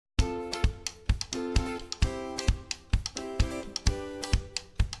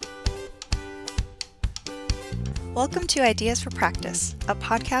Welcome to Ideas for Practice, a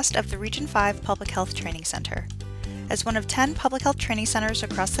podcast of the Region 5 Public Health Training Center. As one of 10 public health training centers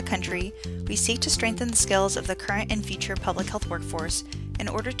across the country, we seek to strengthen the skills of the current and future public health workforce in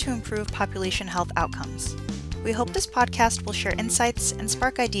order to improve population health outcomes. We hope this podcast will share insights and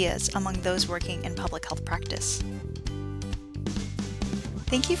spark ideas among those working in public health practice.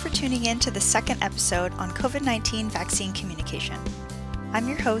 Thank you for tuning in to the second episode on COVID-19 vaccine communication. I'm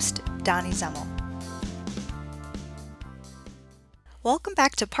your host, Donnie Zemmel. Welcome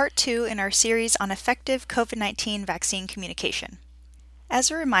back to part 2 in our series on effective COVID-19 vaccine communication.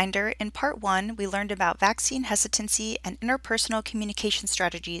 As a reminder, in part 1, we learned about vaccine hesitancy and interpersonal communication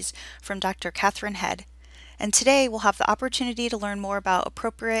strategies from Dr. Catherine Head, and today we'll have the opportunity to learn more about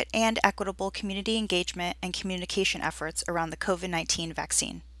appropriate and equitable community engagement and communication efforts around the COVID-19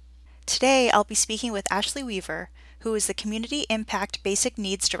 vaccine. Today, I'll be speaking with Ashley Weaver, who is the Community Impact Basic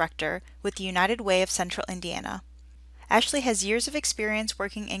Needs Director with the United Way of Central Indiana. Ashley has years of experience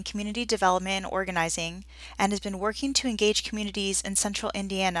working in community development and organizing and has been working to engage communities in Central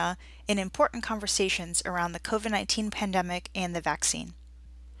Indiana in important conversations around the COVID-19 pandemic and the vaccine.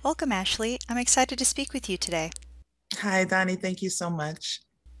 Welcome, Ashley. I'm excited to speak with you today. Hi, Donnie. Thank you so much.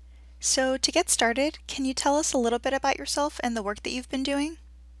 So, to get started, can you tell us a little bit about yourself and the work that you've been doing?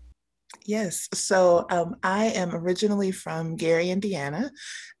 Yes, so I am originally from Gary, Indiana.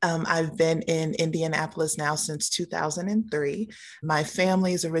 I've been in Indianapolis now since 2003. My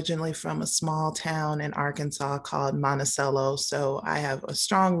family is originally from a small town in Arkansas called Monticello, so I have a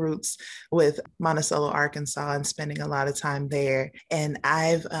strong roots with Monticello, Arkansas, and spending a lot of time there. And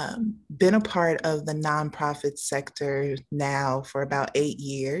I've been a part of the nonprofit sector now for about 8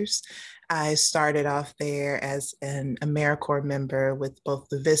 years. I started off there as an AmeriCorps member with both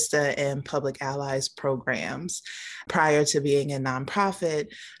the VISTA and Public Allies programs. Prior to being a nonprofit,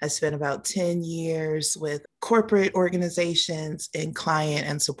 I spent about 10 years with corporate organizations in client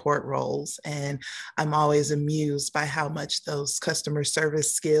and support roles. And I'm always amused by how much those customer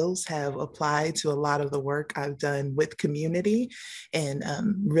service skills have applied to a lot of the work I've done with community and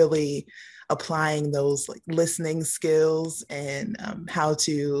really applying those like listening skills and how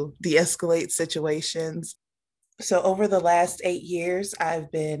to de-escalate situations. So over the last 8 years,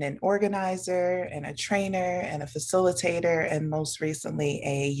 I've been an organizer and a trainer and a facilitator, and most recently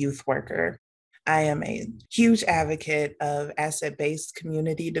a youth worker. I am a huge advocate of asset-based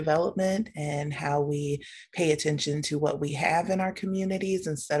community development and how we pay attention to what we have in our communities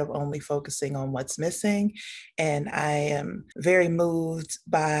instead of only focusing on what's missing. And I am very moved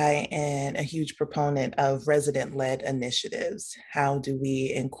by and a huge proponent of resident-led initiatives. How do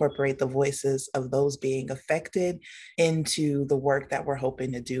we incorporate the voices of those being affected into the work that we're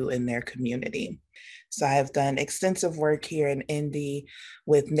hoping to do in their community? So I have done extensive work here in Indy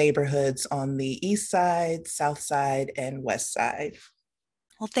with neighborhoods on the east side, south side, and west side.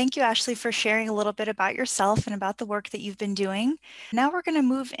 Well, thank you, Ashley, for sharing a little bit about yourself and about the work that you've been doing. Now we're going to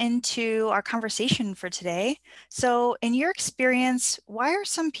move into our conversation for today. So, in your experience, why are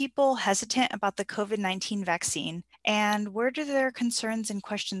some people hesitant about the COVID-19 vaccine, and where do their concerns and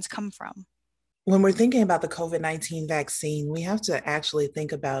questions come from? When we're thinking about the COVID-19 vaccine, we have to actually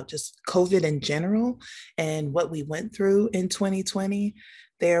think about just COVID in general and what we went through in 2020.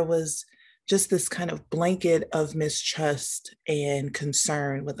 There was just this kind of blanket of mistrust and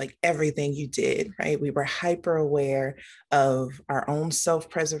concern with like everything you did, right? We were hyper aware of our own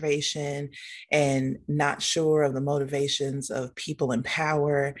self-preservation and not sure of the motivations of people in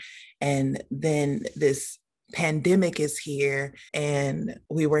power. And then this pandemic is here, and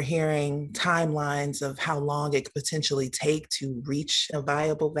we were hearing timelines of how long it could potentially take to reach a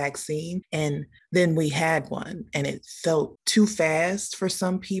viable vaccine. And then we had one, and it felt too fast for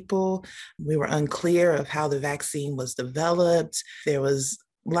some people. We were unclear of how the vaccine was developed. There was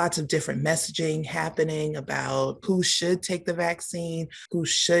lots of different messaging happening about who should take the vaccine, who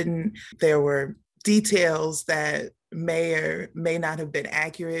shouldn't. There were details that may or may not have been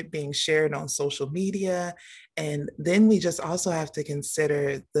accurate being shared on social media. And then we just also have to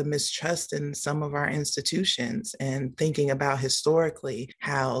consider the mistrust in some of our institutions and thinking about historically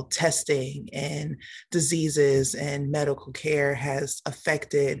how testing and diseases and medical care has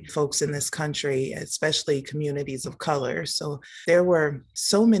affected folks in this country, especially communities of color. So there were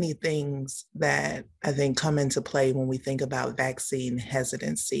so many things that I think come into play when we think about vaccine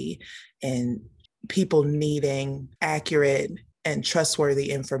hesitancy and people needing accurate and trustworthy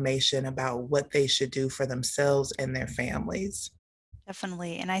information about what they should do for themselves and their families.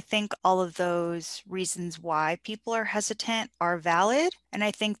 Definitely. And I think all of those reasons why people are hesitant are valid. And I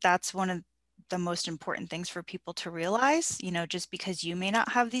think that's one of the most important things for people to realize. Just because you may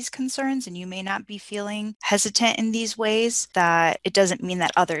not have these concerns and you may not be feeling hesitant in these ways, that it doesn't mean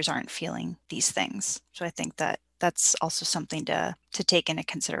that others aren't feeling these things. So I think that that's also something to take into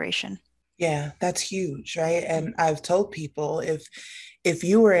consideration. Yeah, that's huge, right? And I've told people if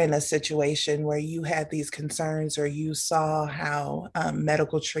you were in a situation where you had these concerns or you saw how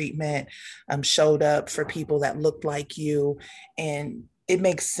medical treatment showed up for people that looked like you, and it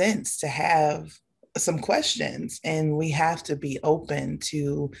makes sense to have some questions, and we have to be open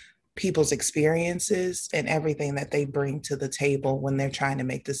to people's experiences and everything that they bring to the table when they're trying to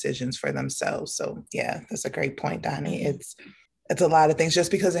make decisions for themselves. So yeah, that's a great point, Donnie. Mhm. It's a lot of things.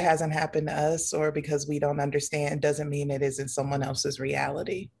 Just because it hasn't happened to us or because we don't understand doesn't mean it isn't someone else's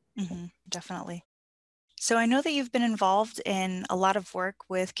reality. Definitely. So I know that you've been involved in a lot of work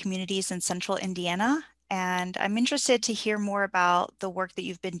with communities in central Indiana, and I'm interested to hear more about the work that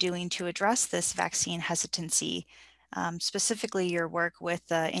you've been doing to address this vaccine hesitancy, specifically your work with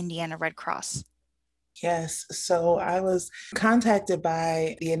the Indiana Red Cross. Yes. So I was contacted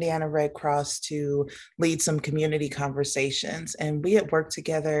by the Indiana Red Cross to lead some community conversations. And we had worked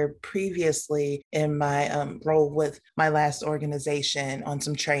together previously in my role with my last organization on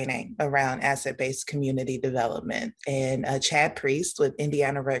some training around asset based community development. And Chad Priest with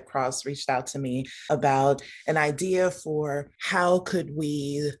Indiana Red Cross reached out to me about an idea for how could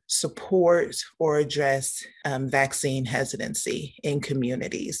we support or address vaccine hesitancy in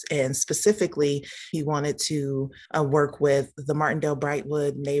communities. And specifically, he wanted to work with the Martindale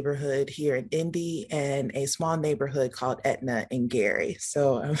Brightwood neighborhood here in Indy and a small neighborhood called Etna in Gary.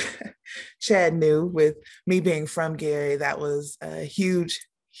 So Chad knew, with me being from Gary, that was a huge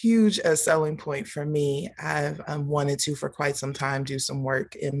selling point for me. I've wanted to for quite some time do some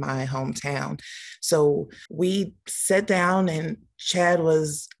work in my hometown. So we sat down and Chad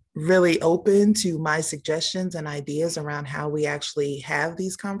was really open to my suggestions and ideas around how we actually have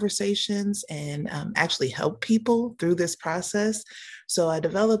these conversations and actually help people through this process. So I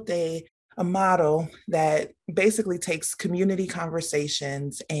developed a model that basically takes community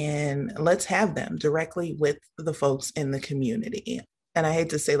conversations and let's have them directly with the folks in the community. And I hate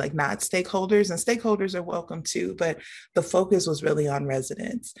to say like not stakeholders, and stakeholders are welcome too, but the focus was really on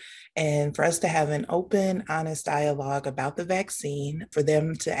residents. And for us to have an open, honest dialogue about the vaccine, for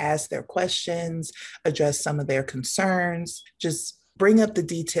them to ask their questions, address some of their concerns, just bring up the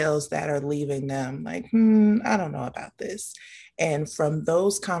details that are leaving them like, I don't know about this. And from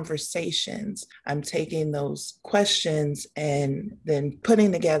those conversations, I'm taking those questions and then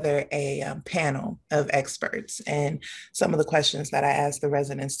putting together a panel of experts. And some of the questions that I asked the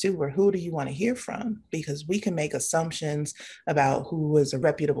residents too were, who do you want to hear from? Because we can make assumptions about who is a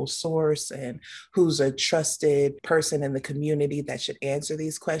reputable source and who's a trusted person in the community that should answer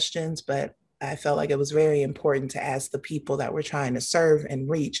these questions. But I felt like it was very important to ask the people that we're trying to serve and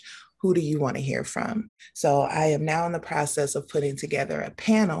reach, who do you want to hear from? So I am now in the process of putting together a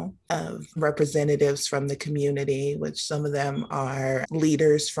panel of representatives from the community, which some of them are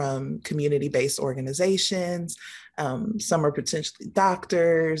leaders from community-based organizations. Some are potentially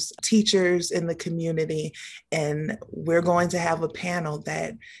doctors, teachers in the community. And we're going to have a panel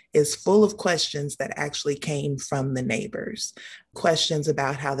that is full of questions that actually came from the neighbors. Questions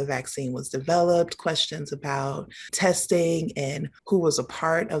about how the vaccine was developed, questions about testing and who was a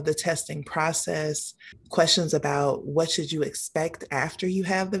part of the testing process, questions about what should you expect after you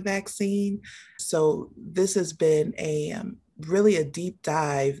have the vaccine. So this has been really a deep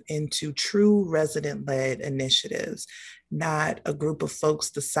dive into true resident-led initiatives, not a group of folks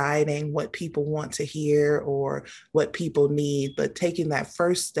deciding what people want to hear or what people need, but taking that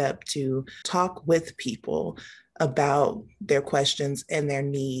first step to talk with people about their questions and their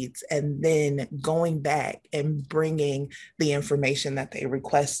needs, and then going back and bringing the information that they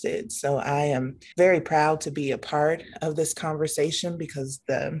requested. So I am very proud to be a part of this conversation because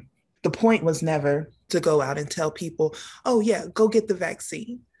the point was never to go out and tell people, oh yeah, go get the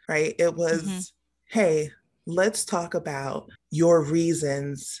vaccine, right? It Hmm. was, hey, let's talk about your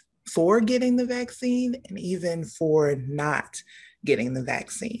reasons for getting the vaccine and even for not getting the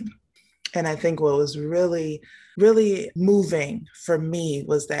vaccine. And I think what was really moving for me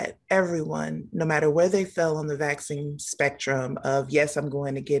was that everyone, no matter where they fell on the vaccine spectrum of, yes, I'm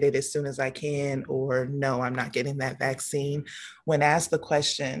going to get it as soon as I can, or no, I'm not getting that vaccine, when asked the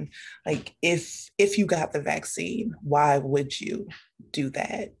question, like, if you got the vaccine, why would you do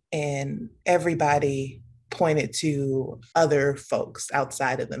that? And everybody pointed to other folks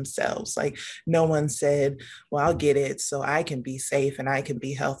outside of themselves. Like no one said, well, I'll get it so I can be safe and I can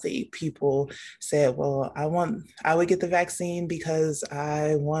be healthy. People said, well, I would get the vaccine because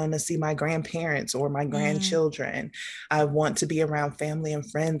I want to see my grandparents or my Mm. grandchildren. I want to be around family and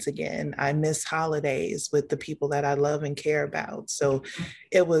friends again. I miss holidays with the people that I love and care about. So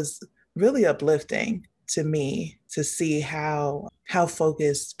it was really uplifting to me to see how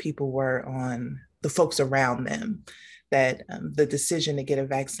focused people were on the folks around them, that the decision to get a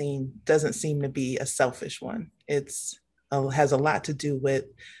vaccine doesn't seem to be a selfish one. It's has a lot to do with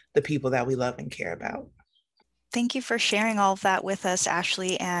the people that we love and care about. Thank you for sharing all of that with us,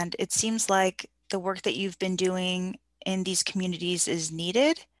 Ashley. And it seems like the work that you've been doing in these communities is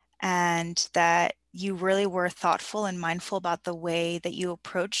needed, and that you really were thoughtful and mindful about the way that you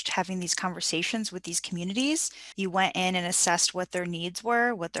approached having these conversations with these communities. You went in and assessed what their needs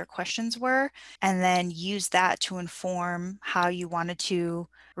were, what their questions were, and then used that to inform how you wanted to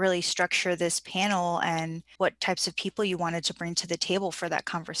really structure this panel and what types of people you wanted to bring to the table for that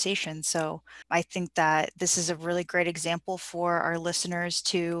conversation. So I think that this is a really great example for our listeners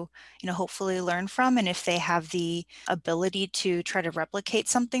to, hopefully learn from. And if they have the ability to try to replicate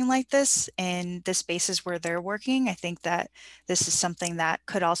something like this in the spaces where they're working, I think that this is something that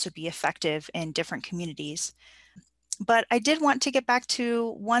could also be effective in different communities. But I did want to get back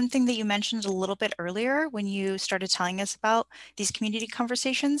to one thing that you mentioned a little bit earlier when you started telling us about these community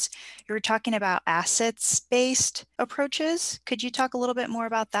conversations. You were talking about assets-based approaches. Could you talk a little bit more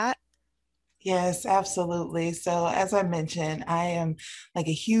about that? Yes, absolutely. So, as I mentioned, I am like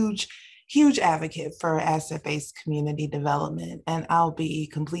a huge advocate for asset-based community development. And I'll be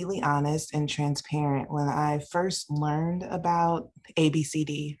completely honest and transparent. When I first learned about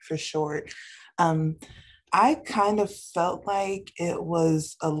ABCD for short, um, I kind of felt like it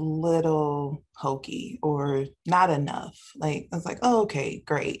was a little hokey or not enough. Like, I was like, oh, okay,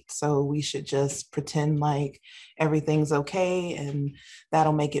 great. So we should just pretend like everything's okay and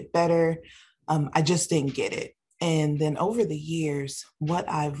that'll make it better. I just didn't get it. And then over the years, what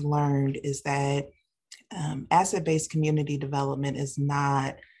I've learned is that asset based community development is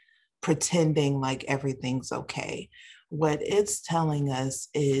not pretending like everything's okay. What it's telling us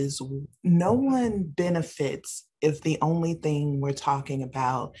is no one benefits if the only thing we're talking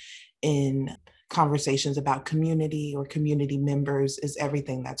about in conversations about community or community members is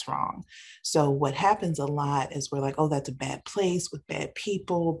everything that's wrong. So, what happens a lot is we're like, oh, that's a bad place with bad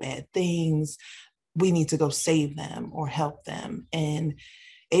people, bad things. We need to go save them or help them. And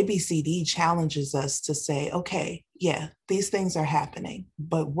ABCD challenges us to say, okay, yeah, these things are happening,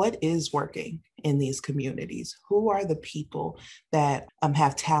 but what is working in these communities? Who are the people that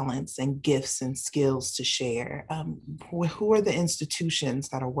have talents and gifts and skills to share? Who are the institutions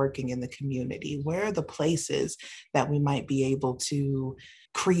that are working in the community? Where are the places that we might be able to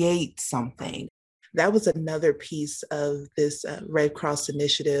create something? That was another piece of this Red Cross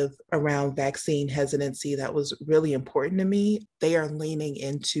initiative around vaccine hesitancy that was really important to me. They are leaning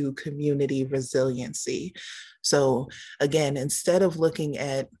into community resiliency. So, again, instead of looking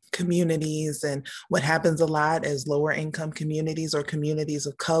at communities and what happens a lot as lower income communities or communities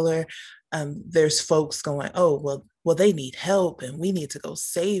of color, there's folks going, oh, well, they need help and we need to go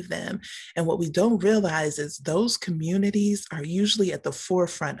save them. And what we don't realize is those communities are usually at the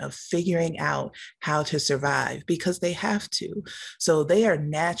forefront of figuring out how to survive because they have to. So they are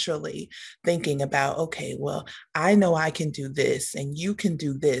naturally thinking about, okay, well, I know I can do this and you can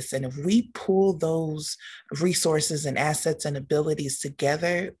do this. And if we pull those resources and assets and abilities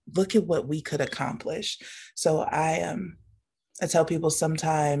together, look at what we could accomplish. So I tell people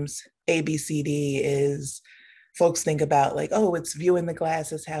sometimes ABCD is folks think about like, oh, it's viewing the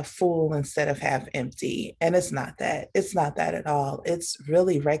glass as half full instead of half empty. And it's not that. It's not that at all. It's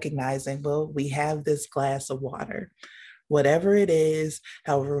really recognizing, well, we have this glass of water. Whatever it is,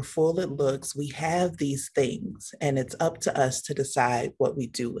 however full it looks, we have these things, and it's up to us to decide what we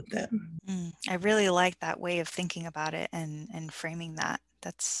do with them. I really like that way of thinking about it and framing that.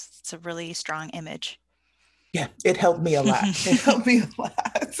 It's a really strong image. Yeah, it helped me a lot. It helped me a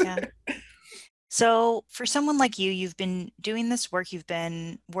lot. Yeah. So, for someone like you, you've been doing this work, you've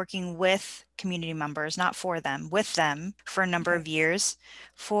been working with community members, not for them, with them for a number of Yes. years.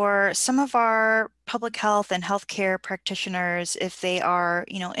 For some of our public health and healthcare practitioners, if they are,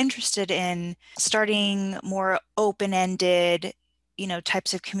 interested in starting more open-ended,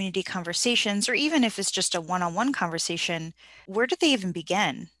 types of community conversations, or even if it's just a one-on-one conversation, where do they even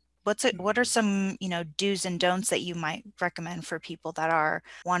begin? What are some, do's and don'ts that you might recommend for people that are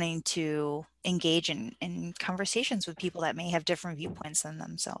wanting to engage in conversations with people that may have different viewpoints than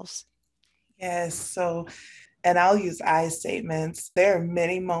themselves? Yes. So, and I'll use I statements. There are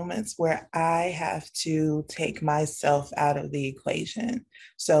many moments where I have to take myself out of the equation.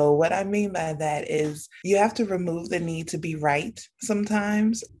 So, what I mean by that is you have to remove the need to be right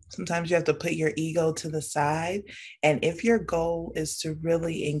sometimes. Sometimes you have to put your ego to the side. And if your goal is to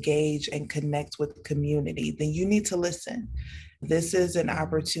really engage and connect with the community, then you need to listen. This is an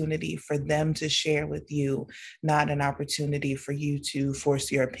opportunity for them to share with you, not an opportunity for you to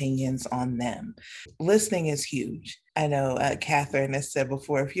force your opinions on them. Listening is huge. I know Catherine has said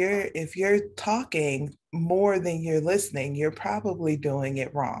before, if you're talking more than you're listening, you're probably doing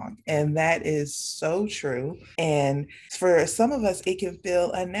it wrong. And that is so true. And for some of us, it can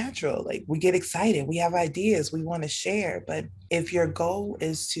feel unnatural. Like we get excited, we have ideas, we want to share. But if your goal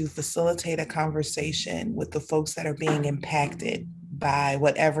is to facilitate a conversation with the folks that are being impacted by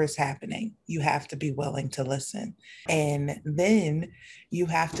whatever's happening, you have to be willing to listen. And then you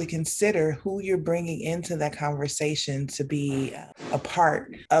have to consider who you're bringing into that conversation to be a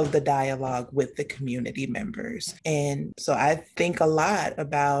part of the dialogue with the community members. And so I think a lot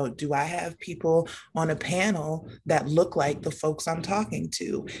about, do I have people on a panel that look like the folks I'm talking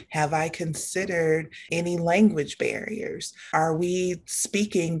to? Have I considered any language barriers? Are we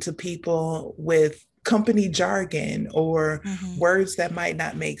speaking to people with company jargon or Mm-hmm. words that might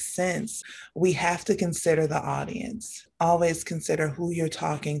not make sense? We have to consider the audience. Always consider who you're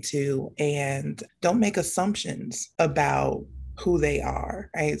talking to and don't make assumptions about who they are,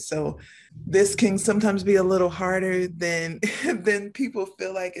 right? So this can sometimes be a little harder than than people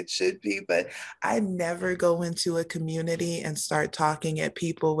feel like it should be, but I never go into a community and start talking at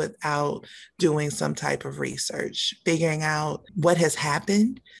people without doing some type of research, figuring out what has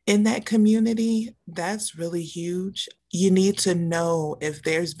happened in that community. That's really huge. You need to know if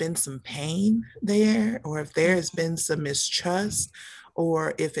there's been some pain there or if there has Mm-hmm. been some mistrust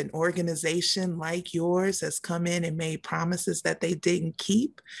or if an organization like yours has come in and made promises that they didn't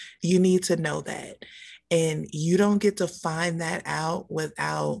keep. You need to know that. And you don't get to find that out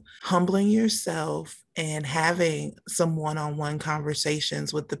without humbling yourself and having some one on one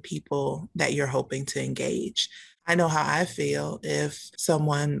conversations with the people that you're hoping to engage. I know how I feel if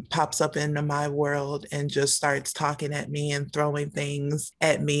someone pops up into my world and just starts talking at me and throwing things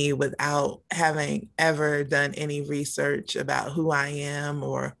at me without having ever done any research about who I am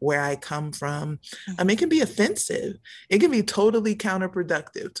or where I come from. It Mm-hmm. can be offensive. It can be totally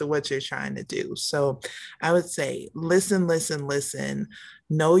counterproductive to what you're trying to do. So I would say listen, listen, listen,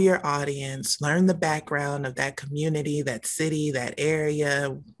 know your audience, learn the background of that community, that city, that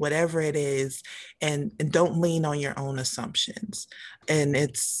area, whatever it is, and don't lean on your own assumptions. And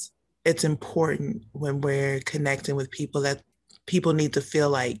it's important when we're connecting with people that people need to feel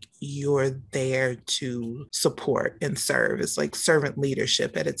like you're there to support and serve. It's like servant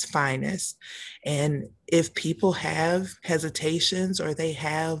leadership at its finest. And if people have hesitations or they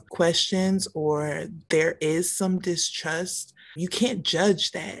have questions or there is some distrust, you can't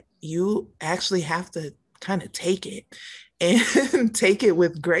judge that. You actually have to kind of take it and take it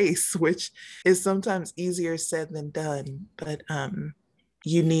with grace, which is sometimes easier said than done. But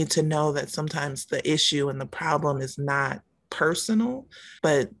you need to know that sometimes the issue and the problem is not personal,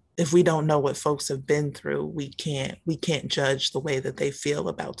 but if we don't know what folks have been through, we can't judge the way that they feel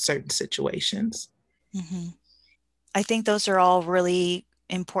about certain situations. Mm-hmm. I think those are all really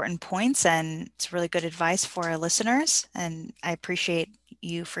important points, and it's really good advice for our listeners. And I appreciate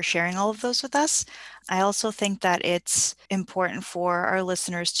you for sharing all of those with us. I also think that it's important for our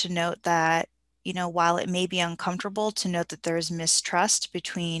listeners to note that, while it may be uncomfortable to note that there is mistrust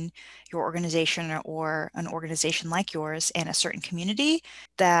between your organization or an organization like yours and a certain community,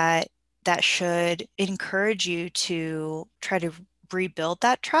 that that should encourage you to try to rebuild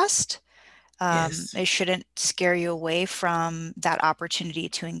that trust. Yes. It shouldn't scare you away from that opportunity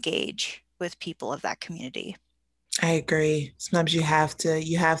to engage with people of that community. I agree. Sometimes you have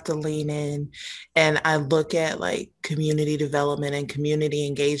to lean in. And I look at like community development and community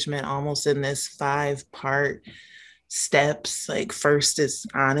engagement almost in this five-part steps. Like first is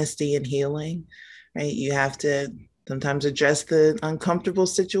honesty and healing, right? You have to sometimes address the uncomfortable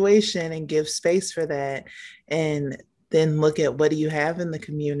situation and give space for that. And then look at what do you have in the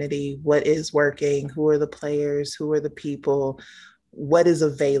community? What is working? Who are the players? Who are the people? What is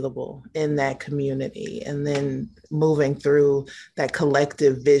available in that community, and then moving through that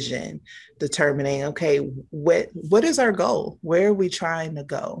collective vision, determining, okay, what is our goal? Where are we trying to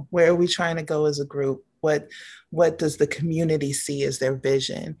go? Where are we trying to go as a group? What does the community see as their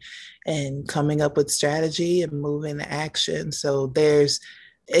vision? And coming up with strategy and moving to action. So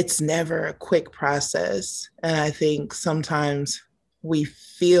it's never a quick process, and I think sometimes we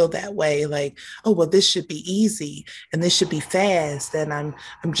feel that way, like, oh, well, this should be easy and this should be fast, and I'm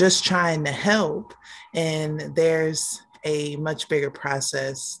just trying to help. And there's a much bigger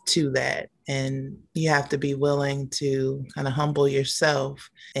process to that. And you have to be willing to kind of humble yourself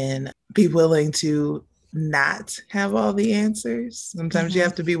and be willing to not have all the answers. Sometimes you Mm-hmm.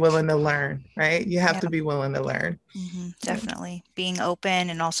 have to be willing to learn, right? You have Yeah. to be willing to learn. Mm-hmm. Yeah. Definitely. Being open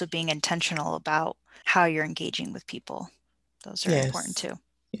and also being intentional about how you're engaging with people. Those are important Yes. too.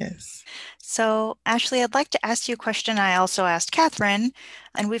 Yes. So, Ashley, I'd like to ask you a question I also asked Catherine,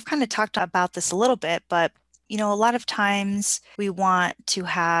 and we've kind of talked about this a little bit, but a lot of times we want to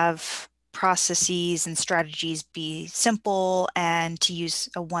have processes and strategies be simple and to use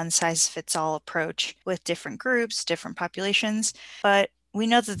a one size fits all approach with different groups, different populations, but we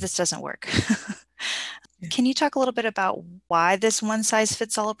know that this doesn't work. Can you talk a little bit about why this one size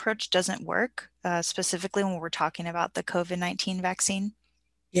fits all approach doesn't work, specifically when we're talking about the COVID-19 vaccine?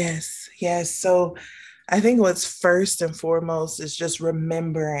 Yes, yes. So I think what's first and foremost is just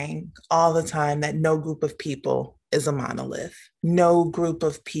remembering all the time that no group of people is a monolith. No group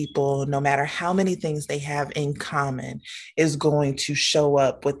of people, no matter how many things they have in common, is going to show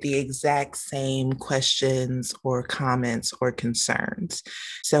up with the exact same questions or comments or concerns.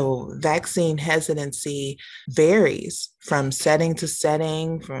 So, vaccine hesitancy varies from setting to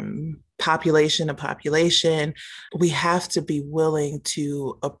setting, from population to population. We have to be willing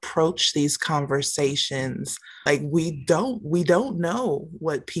to approach these conversations like we don't know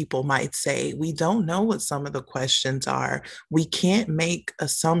what people might say. We don't know what some of the questions are. We can't make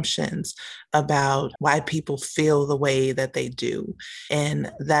assumptions about why people feel the way that they do.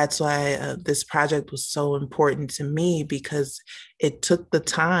 And that's why this project was so important to me, because it took the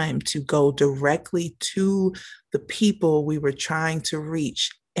time to go directly to the people we were trying to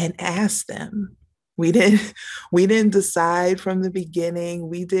reach and ask them. We didn't we didn't decide from the beginning.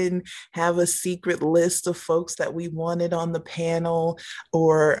 We didn't have a secret list of folks that we wanted on the panel.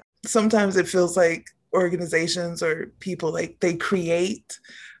 Or sometimes it feels like organizations or people, like, they create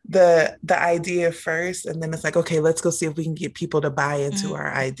the idea first, and then it's like, okay, let's go see if we can get people to buy into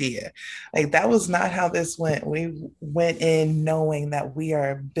our idea. Like, that was not how this went. We went in knowing that we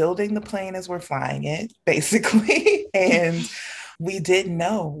are building the plane as we're flying it, basically. And we didn't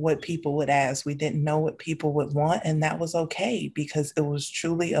know what people would ask. We didn't know what people would want. And that was okay, because it was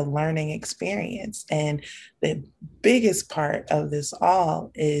truly a learning experience. And the biggest part of this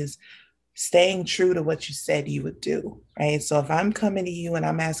all is staying true to what you said you would do, right? So if I'm coming to you and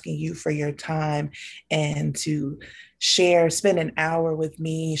I'm asking you for your time and to spend an hour with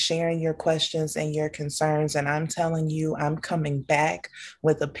me, sharing your questions and your concerns, and I'm telling you I'm coming back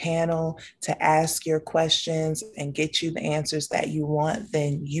with a panel to ask your questions and get you the answers that you want,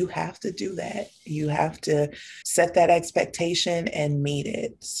 then you have to do that. You have to set that expectation and meet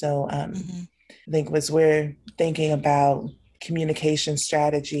it. So Mm-hmm. I think as we're thinking about communication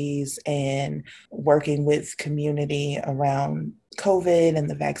strategies and working with community around COVID and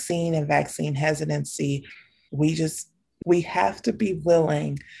the vaccine and vaccine hesitancy, we just we have to be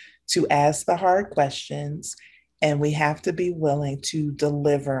willing to ask the hard questions, and we have to be willing to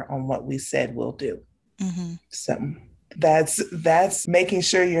deliver on what we said we'll do. Mm-hmm. So that's making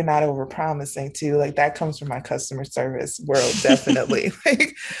sure you're not over promising too. Like, that comes from my customer service world, definitely.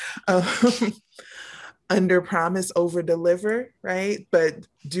 Like, um, under promise, over deliver, right? But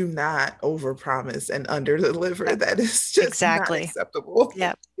do not over promise and under deliver. Yep, That is just not exactly. acceptable.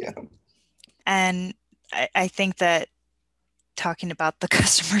 Yep. Yeah. And I think that talking about the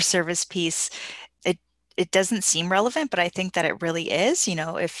customer service piece, it it doesn't seem relevant, but I think that it really is.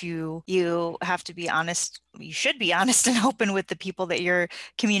 If you have to be honest, you should be honest and open with the people that you're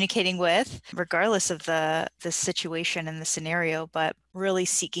communicating with, regardless of the situation and the scenario, but really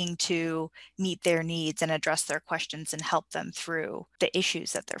seeking to meet their needs and address their questions and help them through the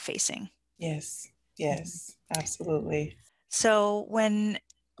issues that they're facing. Yes. Mhm. Yes. Absolutely. So when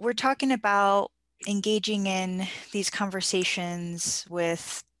we're talking about engaging in these conversations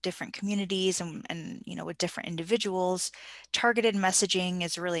with different communities and with different individuals, targeted messaging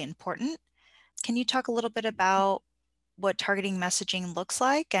is really important. Can you talk a little bit about what targeting messaging looks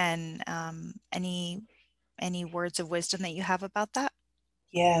like and any words of wisdom that you have about that?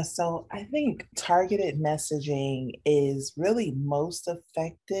 Yeah, so I think targeted messaging is really most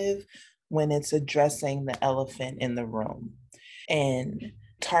effective when it's addressing the elephant in the room. And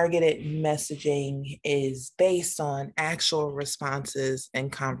targeted messaging is based on actual responses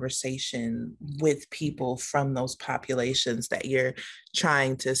and conversation with people from those populations that you're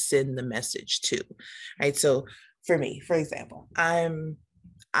trying to send the message to. Right. So for me, for example, I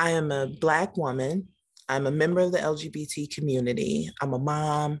am a Black woman. I'm a member of the LGBT community. I'm a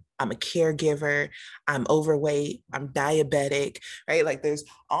mom. I'm a caregiver. I'm overweight. I'm diabetic, right? Like there's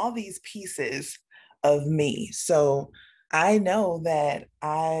all these pieces of me. So I know that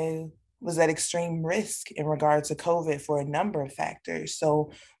I was at extreme risk in regards to COVID for a number of factors.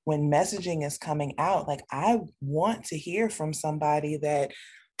 So when messaging is coming out, like I want to hear from somebody that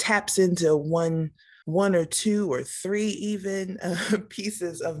taps into one or two or three even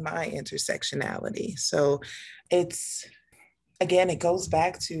pieces of my intersectionality. So it's again, it goes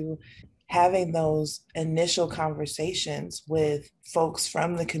back to having those initial conversations with folks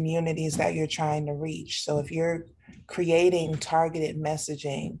from the communities that you're trying to reach. So if you're creating targeted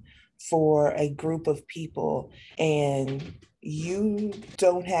messaging for a group of people and you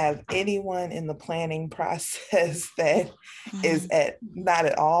don't have anyone in the planning process that is Mhm. at not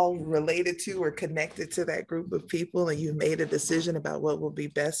at all related to or connected to that group of people, and you've made a decision about what will be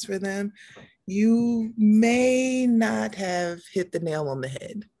best for them, you may not have hit the nail on the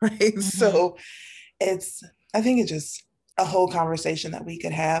head, right? Mhm. So it's, I think it's just a whole conversation that we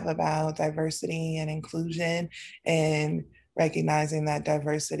could have about diversity and inclusion, and recognizing that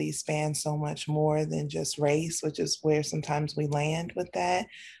diversity spans so much more than just race, which is where sometimes we land with that.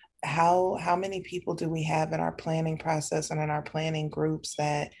 How many people do we have in our planning process and in our planning groups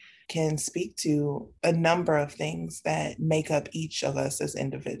that can speak to a number of things that make up each of us as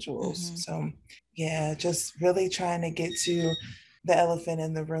individuals? Mhm. So yeah, just really trying to get to the elephant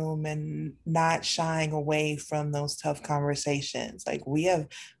in the room and not shying away from those tough conversations. Like we have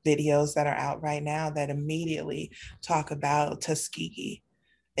videos that are out right now that immediately talk about Tuskegee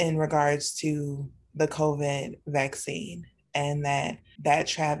in regards to the COVID vaccine, and that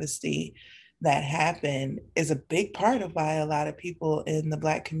travesty that happened is a big part of why a lot of people in the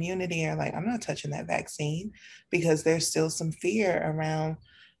Black community are like, I'm not touching that vaccine, because there's still some fear around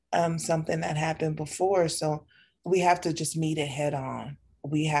something that happened before. So we have to just meet it head on. Mhm.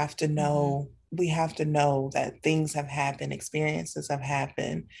 We have to know that things have happened, experiences have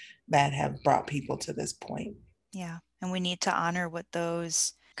happened that have brought people to this point. Yeah. And we need to honor what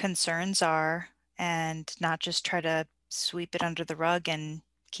those concerns are and not just try to sweep it under the rug and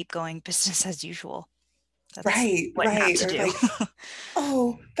keep going business as usual. That's Right, what not right. to Or do. like,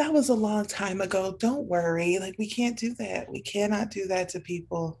 oh, that was a long time ago. Don't worry. Like, we can't do that. We cannot do that to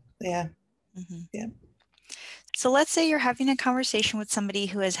people. Yeah, Mhm. yeah. So let's say you're having a conversation with somebody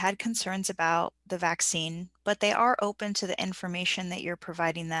who has had concerns about the vaccine, but they are open to the information that you're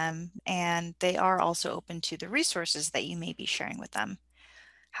providing them, and they are also open to the resources that you may be sharing with them.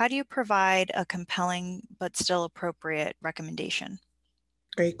 How do you provide a compelling but still appropriate recommendation?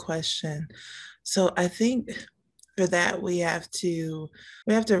 Great question. So I think for that we have to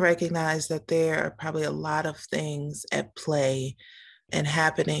recognize that there are probably a lot of things at play and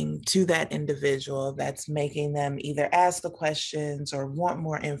happening to that individual that's making them either ask the questions or want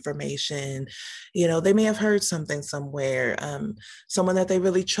more information. You know, they may have heard something somewhere. Someone that they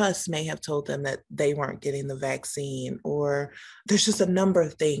really trust may have told them that they weren't getting the vaccine, or there's just a number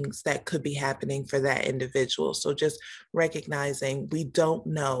of things that could be happening for that individual. So just recognizing we don't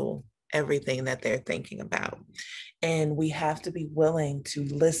know everything that they're thinking about. And we have to be willing to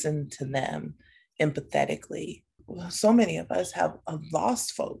listen to them empathetically. So many of us have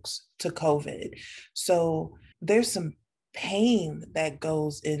lost folks to COVID. So there's some pain that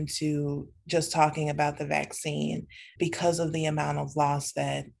goes into just talking about the vaccine because of the amount of loss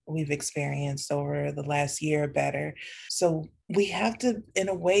that we've experienced over the last year or better. So we have to, in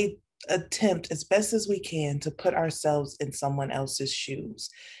a way, attempt as best as we can to put ourselves in someone else's shoes.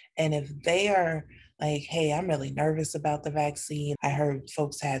 And if they are like, hey, I'm really nervous about the vaccine. I heard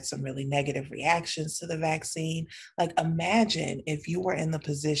folks had some really negative reactions to the vaccine. Like, imagine if you were in the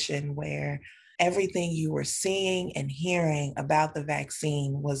position where everything you were seeing and hearing about the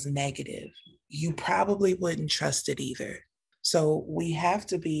vaccine was negative. You probably wouldn't trust it either. So, we have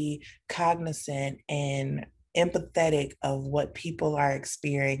to be cognizant and empathetic of what people are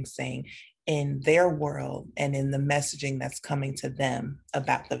experiencing in their world and in the messaging that's coming to them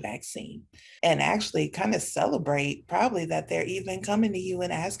about the vaccine, and actually kind of celebrate probably that they're even coming to you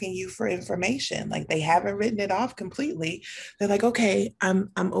and asking you for information. Like, they haven't written it off completely. They're like, okay,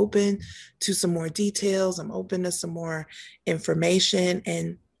 I'm open to some more details. I'm open to some more information.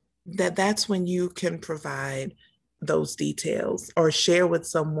 And that's when you can provide those details or share with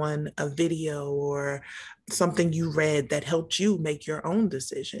someone a video or something you read that helped you make your own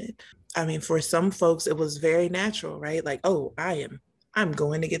decision. I mean, for some folks, it was very natural, right? Like, oh, I'm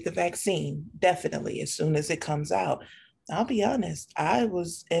going to get the vaccine, definitely, as soon as it comes out. I'll be honest, I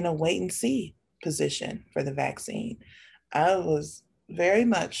was in a wait and see position for the vaccine. I was very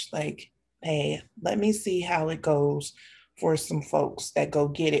much like, hey, let me see how it goes for some folks that go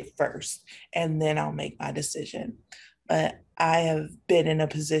get it first, and then I'll make my decision. But I have been in a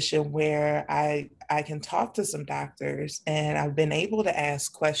position where I can talk to some doctors and I've been able to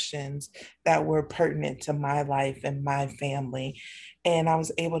ask questions that were pertinent to my life and my family. And I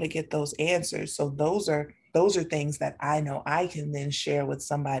was able to get those answers. So those are things that I know I can then share with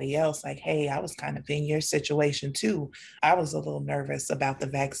somebody else. Like, hey, I was kind of in your situation too. I was a little nervous about the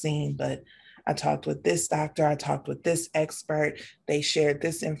vaccine, but I talked with this doctor, I talked with this expert. They shared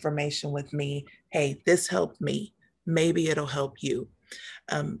this information with me. Hey, this helped me. Maybe it'll help you.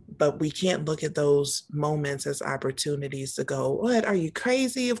 But we can't look at those moments as opportunities to go, what, are you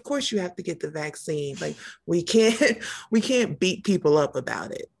crazy? Of course you have to get the vaccine. Like we can't we can't beat people up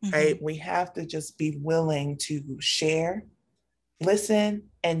about it, Hmm. right? We have to just be willing to share, listen,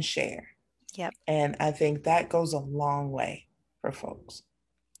 and share. Yep. And I think that goes a long way for folks.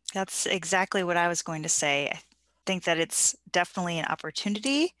 That's exactly what I was going to say. I think that it's definitely an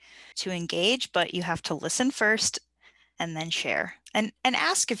opportunity to engage, but you have to listen first and then share. And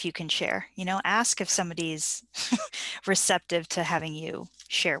ask if you can share. Ask if somebody's receptive to having you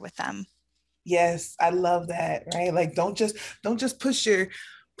share with them. Yes, I love that, right? Like don't just push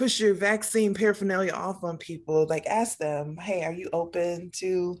your vaccine paraphernalia off on people. Like ask them, "Hey, are you open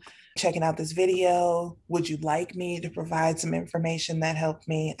to checking out this video? Would you like me to provide some information that helped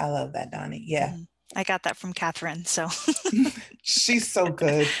me?" I love that, Donnie. Yeah. Mhm. I got that from Catherine, so She's so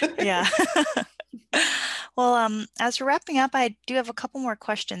good. yeah. Well, as we're wrapping up, I do have a couple more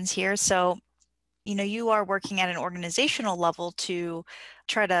questions here. So, you are working at an organizational level to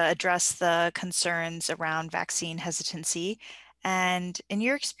try to address the concerns around vaccine hesitancy. And in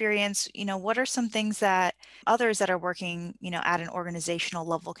your experience, what are some things that others that are working, at an organizational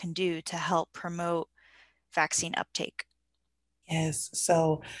level can do to help promote vaccine uptake? Yes.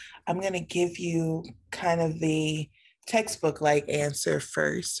 So I'm going to give you kind of the textbook like answer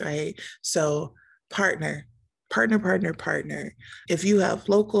first, right? So, partner, partner. If you have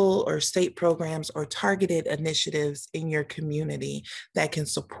local or state programs or targeted initiatives in your community that can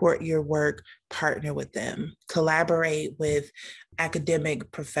support your work, partner with them. Collaborate with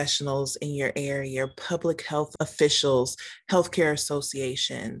academic professionals in your area, public health officials, healthcare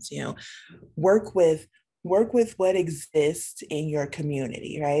associations, work with work with what exists in your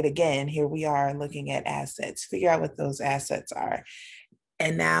community, right? Again, here we are looking at assets. Figure out what those assets are.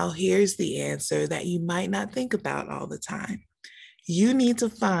 And now here's the answer that you might not think about all the time. You need to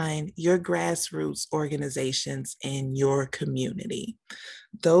find your grassroots organizations in your community.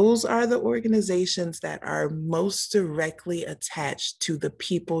 Those are the organizations that are most directly attached to the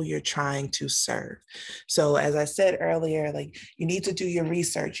people you're trying to serve. So, as I said earlier, like you need to do your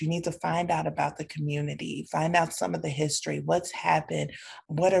research, you need to find out about the community, find out some of the history, what's happened,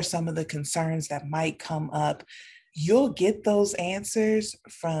 what are some of the concerns that might come up. You'll get those answers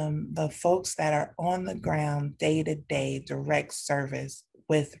from the folks that are on the ground day to day direct service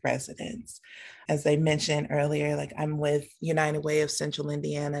with residents. As they mentioned earlier, like I'm with United Way of Central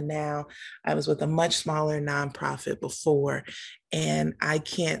Indiana now. I was with a much smaller nonprofit before, and I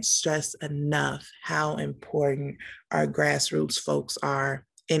can't stress enough how important our grassroots folks are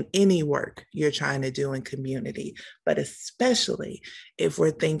in any work you're trying to do in community, but especially if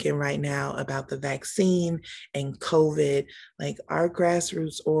we're thinking right now about the vaccine and COVID, like our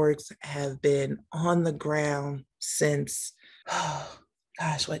grassroots orgs have been on the ground since, oh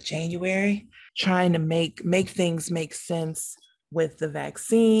gosh, what, January? Trying to make things make sense with the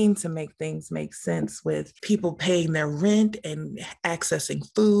vaccine, to make things make sense with people paying their rent and accessing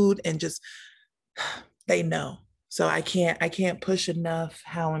food, and just they know. So I can't push enough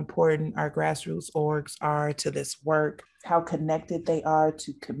how important our grassroots orgs are to this work, how connected they are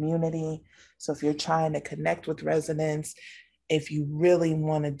to community. So if you're trying to connect with residents, if you really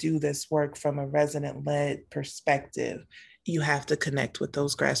want to do this work from a resident-led perspective, you have to connect with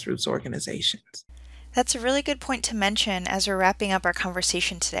those grassroots organizations. That's a really good point to mention as we're wrapping up our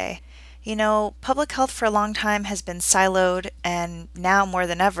conversation today. Public health for a long time has been siloed, and now more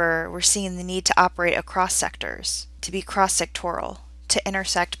than ever, we're seeing the need to operate across sectors, to be cross sectoral, to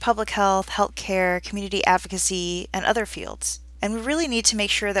intersect public health, healthcare, community advocacy, and other fields. And we really need to make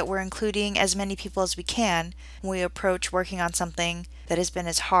sure that we're including as many people as we can when we approach working on something that has been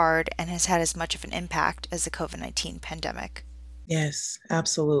as hard and has had as much of an impact as the COVID-19 pandemic. Yes,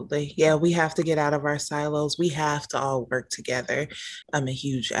 absolutely. Yeah, we have to get out of our silos. We have to all work together. I'm a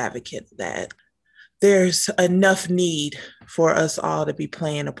huge advocate of that. There's enough need for us all to be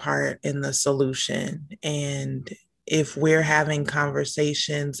playing a part in the solution. And if we're having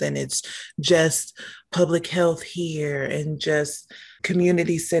conversations and it's just public health here and just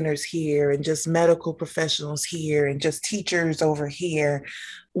community centers here and just medical professionals here and just teachers over here,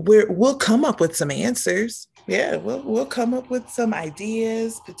 we'll come up with some answers. Yeah, we'll come up with some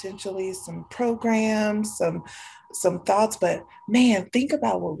ideas, potentially some programs, some thoughts. But man, think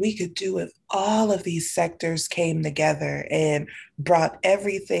about what we could do if all of these sectors came together and brought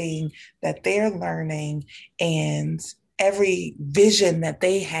everything that they're learning and every vision that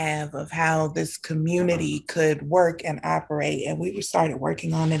they have of how this community could work and operate, and we started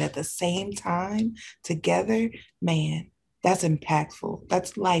working on it at the same time together. Man, that's impactful.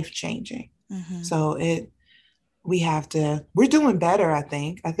 That's life changing. Mm-hmm. So we're doing better. I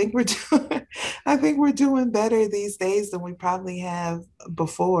think I think we're doing better these days than we probably have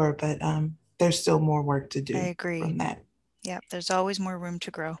before, but there's still more work to I do agree. from that. Yep, there's always more room to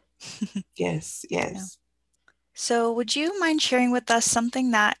grow. Yes, Yeah. yes. So, would you mind sharing with us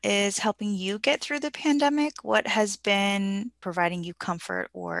something that is helping you get through the pandemic? What has been providing you comfort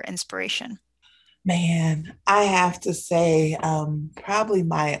or inspiration? Man, I have to say, probably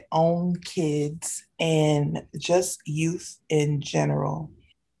my own kids and just youth in general.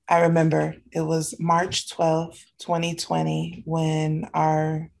 I remember it was March 12th, 2020, when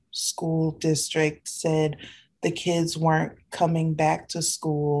our school district said the kids weren't coming back to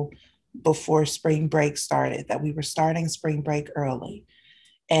school before spring break started, that we were starting spring break early.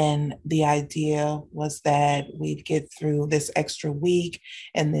 And the idea was that we'd get through this extra week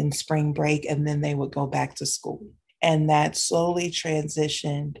and then spring break, and then they would go back to school. And that slowly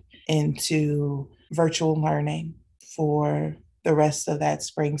transitioned into virtual learning for the rest of that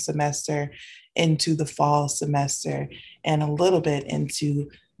spring semester, into the fall semester, and a little bit into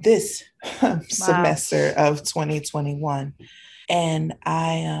this Wow. semester of 2021. And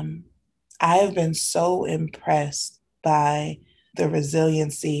I have been so impressed by the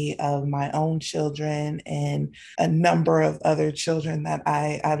resiliency of my own children and a number of other children that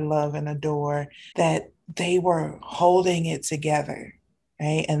I love and adore, that they were holding it together,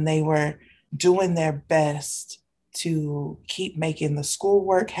 right? And they were doing their best to keep making the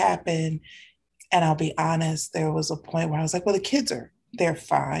schoolwork happen. And I'll be honest, there was a point where I was like, well, they're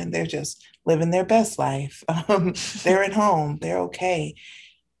fine. They're just living their best life. They're at home. They're okay.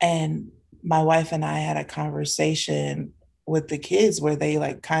 And my wife and I had a conversation with the kids where they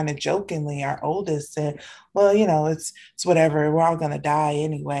like kind of jokingly, our oldest said, well, it's whatever. We're all going to die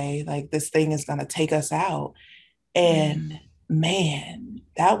anyway. Like this thing is going to take us out. Mm, And man,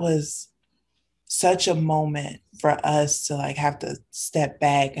 that was such a moment for us to like have to step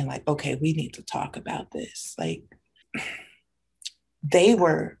back and like, okay, we need to talk about this. Like they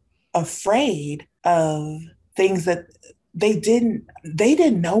were afraid of things that they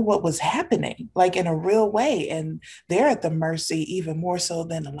didn't know what was happening like in a real way, and they're at the mercy even more so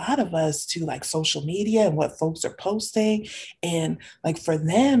than a lot of us to like social media and what folks are posting. And like for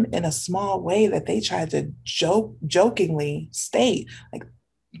them, in a small way that they tried to jokingly state, like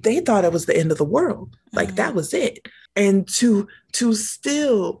they thought it was the end of the world, like mm, that was it. And to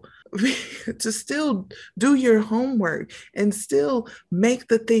still to still do your homework and still make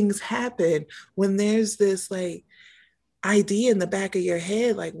the things happen when there's this like idea in the back of your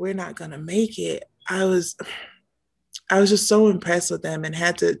head like we're not going to make it. I was just so impressed with them and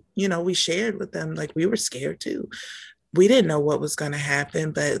had to, we shared with them like we were scared too. We didn't know what was going to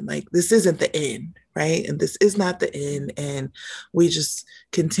happen, but like this isn't the end, right? And this is not the end. And we just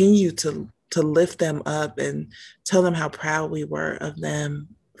continue to lift them up and tell them how proud we were of them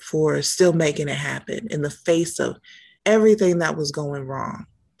for still making it happen in the face of everything that was going wrong.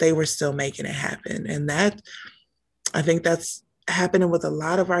 They were still making it happen. And that, I think that's happening with a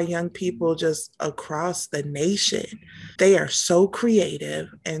lot of our young people just across the nation. They are so creative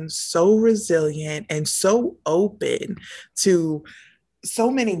and so resilient and so open to so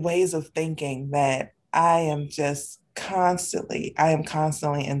many ways of thinking that I am constantly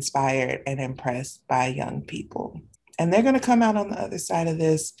inspired and impressed by young people. And they're going to come out on the other side of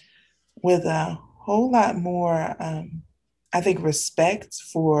this with a whole lot more, I think, respect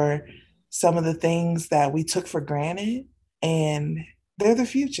for some of the things that we took for granted. And they're the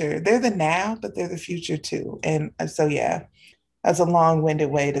future. They're the now, but they're the future too. And so, yeah, that's a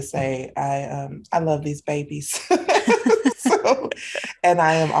long-winded way to say I love these babies. So, and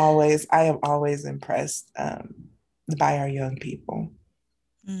I am always impressed by our young people.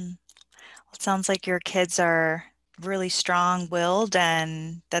 mm. Well, it sounds like your kids are really strong-willed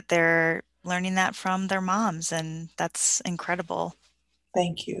and that they're learning that from their moms, and that's incredible.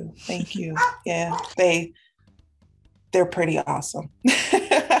 Thank you, thank you. Yeah, they're pretty awesome.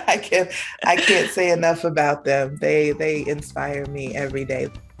 I can't say enough about them. They inspire me every day.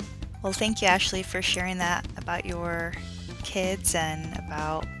 Well, thank you, Ashley, for sharing that about your kids and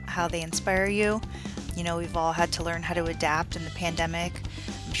about how they inspire you. We've all had to learn how to adapt in the pandemic.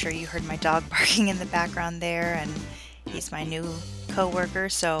 I'm sure you heard my dog barking in the background there, and he's my new coworker,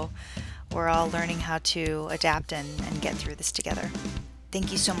 so we're all learning how to adapt and get through this together.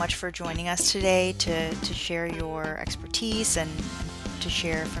 Thank you so much for joining us today to share your expertise and to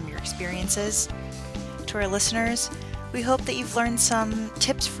share from your experiences. To our listeners, we hope that you've learned some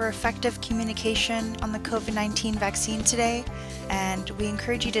tips for effective communication on the COVID-19 vaccine today, and we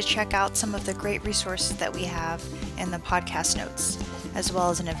encourage you to check out some of the great resources that we have in the podcast notes, as well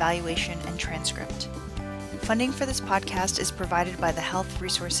as an evaluation and transcript. Funding for this podcast is provided by the Health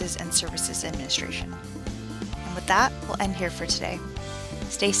Resources and Services Administration. And with that, we'll end here for today.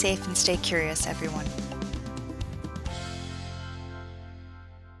 Stay safe and stay curious, everyone.